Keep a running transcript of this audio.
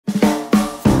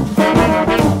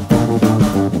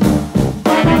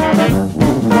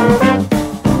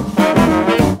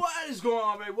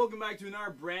to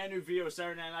another brand new video.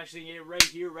 Saturday Night ActionSaiyanGamer right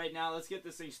here, right now. Let's get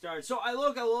this thing started. So I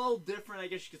look a little different, I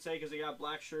guess you could say, because I got a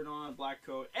black shirt on, black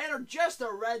coat, and just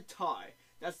a red tie.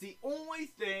 That's the only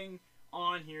thing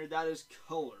on here that is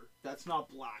color. That's not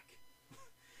black.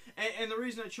 and the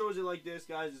reason I chose it like this,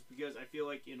 guys, is because I feel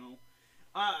like, you know,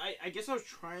 I guess I was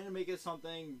trying to make it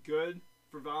something good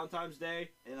for Valentine's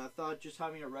Day, and I thought just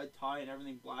having a red tie and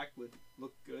everything black would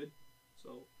look good.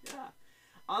 So, yeah.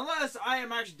 Unless I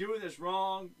am actually doing this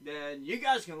wrong, then you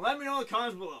guys can let me know in the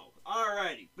comments below.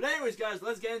 Alrighty. But anyways, guys,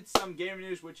 let's get into some gaming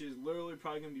news, which is literally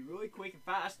probably going to be really quick and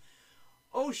fast.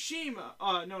 Oshima,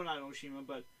 no, not Oshima,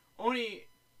 but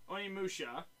Onimusha.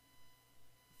 I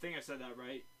think I said that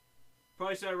right.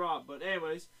 Probably said it wrong, but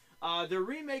anyways, they're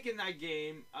remaking that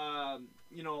game,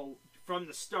 you know, from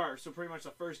the start. So pretty much the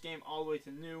first game all the way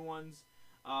to new ones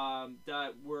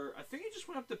that were, I think it just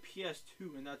went up to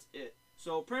PS2, and that's it.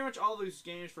 So pretty much all those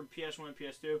games from PS1 and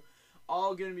PS2,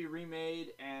 all going to be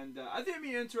remade, and I think it'd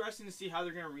be interesting to see how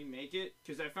they're going to remake it,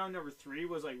 because I found number 3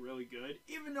 was like really good,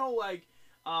 even though like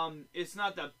it's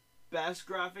not the best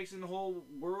graphics in the whole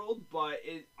world, but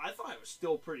I thought it was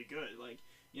still pretty good. Like,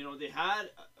 you know, they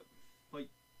had like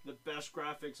the best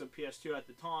graphics of PS2 at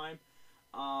the time,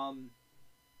 and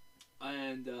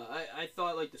I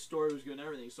thought like the story was good and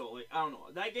everything. So like, I don't know,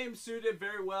 that game suited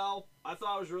very well. I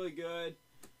thought it was really good.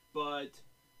 But,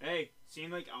 hey,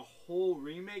 seemed like a whole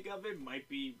remake of it might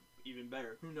be even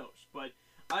better. Who knows? But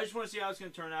I just want to see how it's going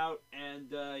to turn out.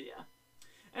 And, yeah.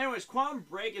 Anyways, Quantum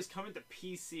Break is coming to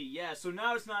PC. Yeah, so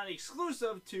now it's not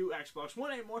exclusive to Xbox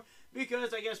One anymore,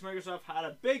 because I guess Microsoft had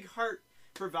a big heart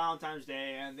for Valentine's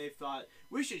Day, and they thought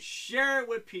we should share it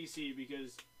with PC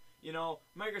because, you know,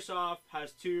 Microsoft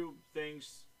has two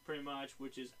things, pretty much,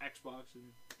 which is Xbox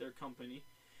and their company,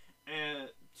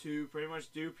 and to pretty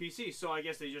much do PC. So I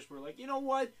guess they just were like, you know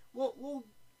what, we'll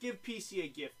give PC a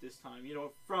gift this time, you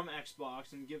know, from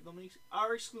Xbox, and give them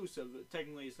our exclusive.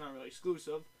 Technically it's not really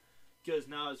exclusive because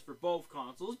now it's for both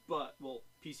consoles, but, well,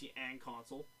 PC and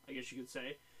console, I guess you could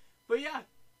say. But yeah,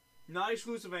 not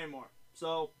exclusive anymore.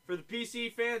 So for the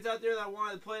PC fans out there that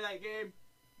wanted to play that game,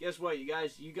 guess what, you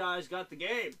guys got the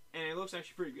game, and it looks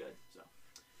actually pretty good. So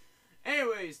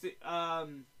anyways,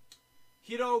 Hideo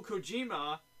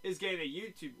Kojima is getting a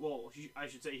YouTube, well, I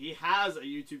should say he has a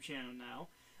YouTube channel now.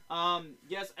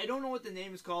 Yes, I don't know what the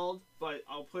name is called, but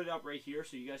I'll put it up right here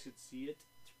so you guys can see it.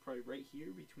 It's probably right here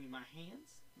between my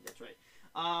hands. That's right.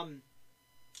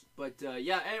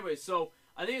 Yeah, anyway, so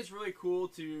I think it's really cool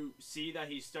to see that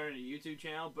he's starting a YouTube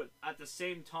channel, but at the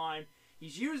same time,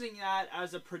 he's using that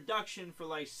as a production for,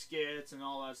 like, skits and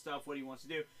all that stuff, what he wants to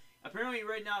do. Apparently,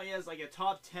 right now, he has, like, a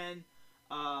top 10,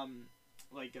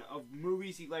 of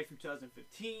movies he liked from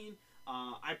 2015.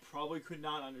 I probably could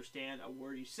not understand a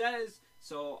word he says,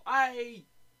 so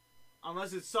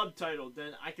unless it's subtitled,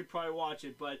 then I could probably watch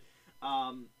it, but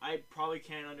I probably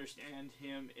can't understand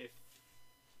him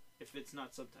if it's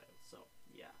not subtitled. So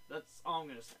yeah, that's all I'm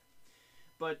gonna say.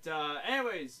 But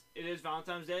anyways, it is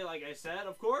Valentine's Day, like I said,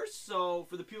 of course. So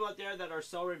for the people out there that are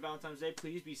celebrating Valentine's Day,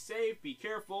 please be safe, be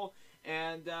careful,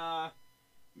 and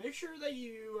make sure that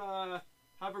you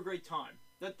have a great time.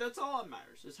 That's all that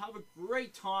matters, is have a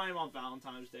great time on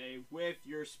Valentine's Day with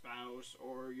your spouse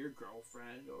or your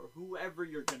girlfriend or whoever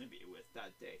you're going to be with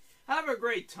that day. Have a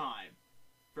great time.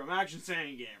 From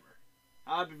ActionSaiyanGamer.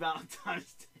 Happy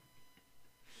Valentine's Day.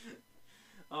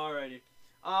 Alrighty.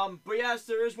 But yes,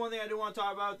 there is one thing I do want to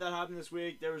talk about that happened this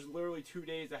week. There was literally 2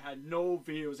 days that had no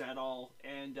videos at all.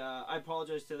 And I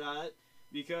apologize to that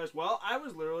because, well, I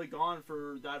was literally gone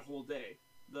for that whole day.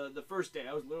 The first day,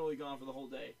 I was literally gone for the whole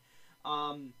day.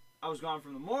 I was gone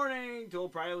from the morning till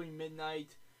probably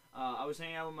midnight. I was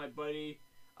hanging out with my buddy.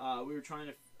 We were trying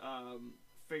to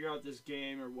figure out this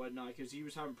game or whatnot because he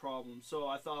was having problems. So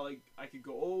I thought like I could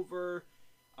go over.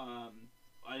 I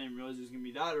didn't realize it was gonna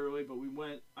be that early, but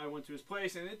I went to his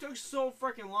place, and it took so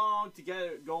freaking long to get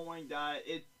it going that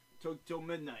it took till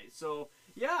midnight. So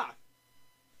yeah,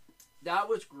 that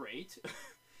was great.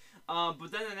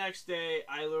 But then the next day,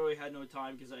 I literally had no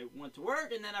time because I went to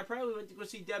work, and then I probably went to go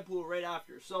see Deadpool right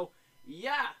after. So,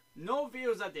 yeah, no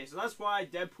videos that day. So that's why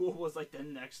Deadpool was like the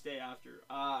next day after.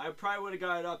 I probably would have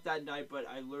got it up that night, but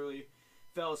I literally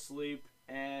fell asleep,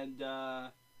 and,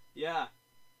 yeah,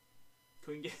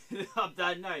 couldn't get it up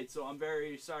that night. So I'm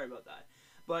very sorry about that.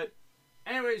 But,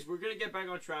 anyways, we're going to get back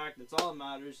on track. That's all that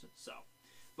matters. So,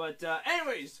 but,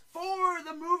 anyways, for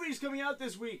the movies coming out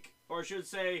this week, or I should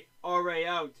say, already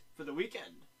out for the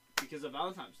weekend because of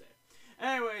Valentine's Day.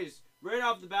 Anyways, right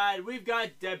off the bat, we've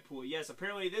got Deadpool. Yes,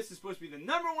 apparently this is supposed to be the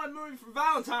 #1 movie for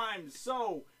Valentine's.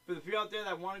 So, for the people out there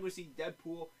that want to go see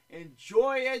Deadpool,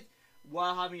 enjoy it.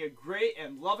 while having a great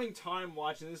and loving time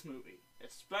watching this movie,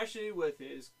 especially with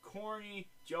his corny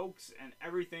jokes and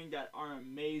everything that are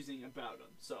amazing about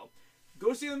him. So,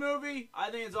 go see the movie.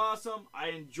 I think it's awesome. I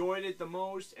enjoyed it the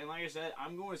most, and like I said,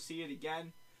 I'm going to see it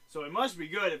again. So it must be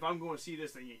good if I'm going to see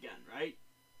this thing again, right?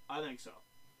 I think so.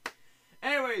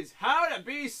 Anyways, How to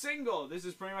Be Single. This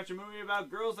is pretty much a movie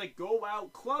about girls that go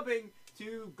out clubbing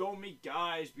to go meet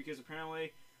guys because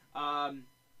apparently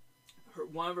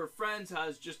one of her friends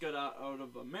has just got out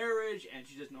of a marriage and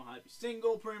she doesn't know how to be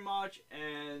single pretty much,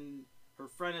 and her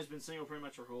friend has been single pretty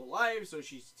much her whole life, so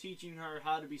she's teaching her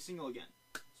how to be single again.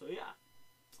 So yeah,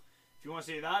 if you want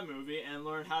to see that movie and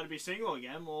learn how to be single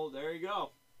again, well, there you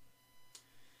go.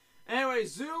 Anyway,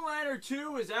 Zoolander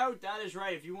 2 is out. That is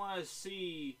right. If you want to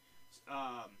see,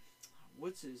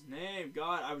 what's his name?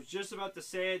 God, I was just about to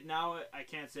say it. Now I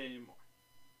can't say it anymore.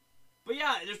 But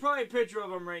yeah, there's probably a picture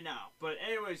of him right now. But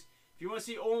anyways, if you want to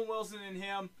see Owen Wilson and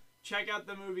him, check out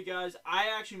the movie, guys. I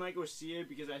actually might go see it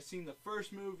because I've seen the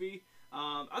first movie.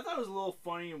 I thought it was a little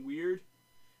funny and weird.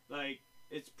 Like,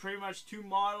 it's pretty much two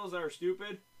models that are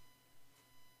stupid.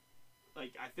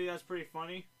 Like, I think that's pretty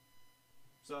funny.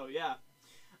 So, yeah.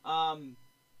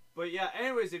 But yeah,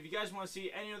 anyways, if you guys want to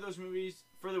see any of those movies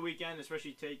for the weekend,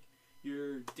 especially take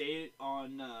your date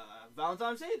on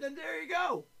Valentine's Day, then there you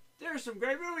go. There's some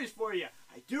great movies for you.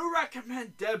 I do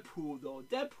recommend Deadpool, though.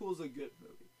 Deadpool's a good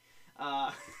movie.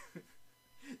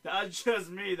 That's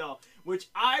just me, though. Which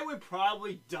I would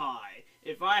probably die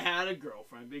if I had a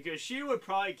girlfriend, because she would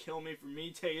probably kill me for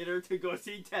me taking her to go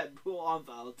see Deadpool on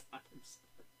Valentine's.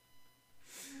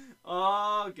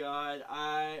 Oh, God.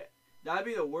 That'd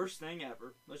be the worst thing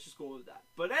ever. Let's just go with that.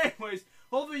 But anyways,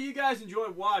 hopefully you guys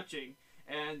enjoyed watching.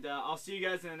 And I'll see you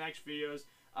guys in the next videos.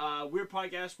 Weird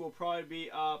Podcast will probably be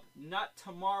up, not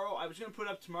tomorrow. I was going to put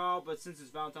up tomorrow, but since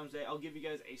it's Valentine's Day, I'll give you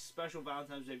guys a special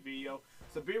Valentine's Day video.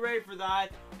 So be ready for that.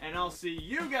 And I'll see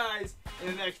you guys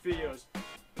in the next videos.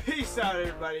 Peace out,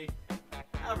 everybody.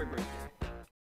 Have a great day.